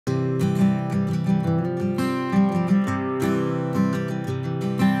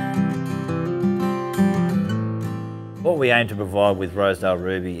we aim to provide with Rosedale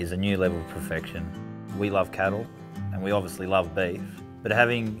Ruby is a new level of perfection. We love cattle and we obviously love beef, but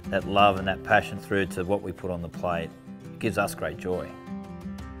having that love and that passion through to what we put on the plate gives us great joy.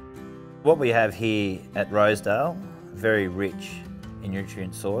 What we have here at Rosedale, very rich in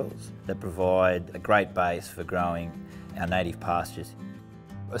nutrient soils that provide a great base for growing our native pastures.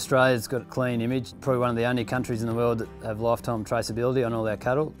 Australia's got a clean image, probably one of the only countries in the world that have lifetime traceability on all our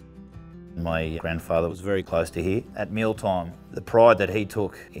cattle. My grandfather was very close to here. At mealtime, the pride that he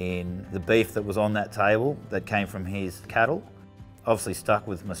took in the beef that was on that table that came from his cattle obviously stuck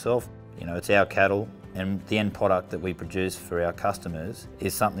with myself. You know, it's our cattle, and the end product that we produce for our customers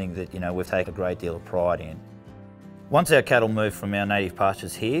is something that, you know, we've taken a great deal of pride in. Once our cattle move from our native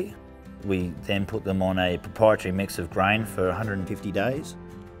pastures here, we then put them on a proprietary mix of grain for 150 days.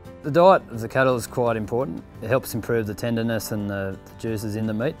 The diet of the cattle is quite important. It helps improve the tenderness and the juices in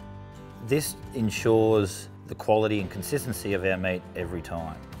the meat. This ensures the quality and consistency of our meat every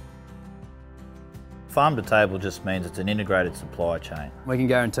time. Farm to table just means it's an integrated supply chain. We can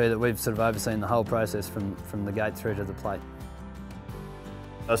guarantee that we've sort of overseen the whole process from the gate through to the plate.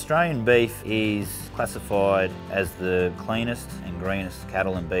 Australian beef is classified as the cleanest and greenest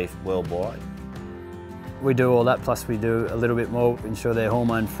cattle and beef worldwide. We do all that, plus we do a little bit more, ensure they're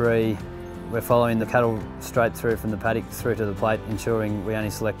hormone free. We're following the cattle straight through from the paddock through to the plate, ensuring we only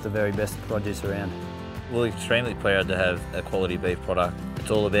select the very best produce around. We're extremely proud to have a quality beef product.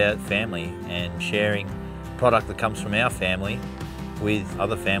 It's all about family and sharing product that comes from our family with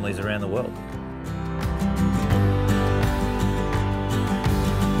other families around the world.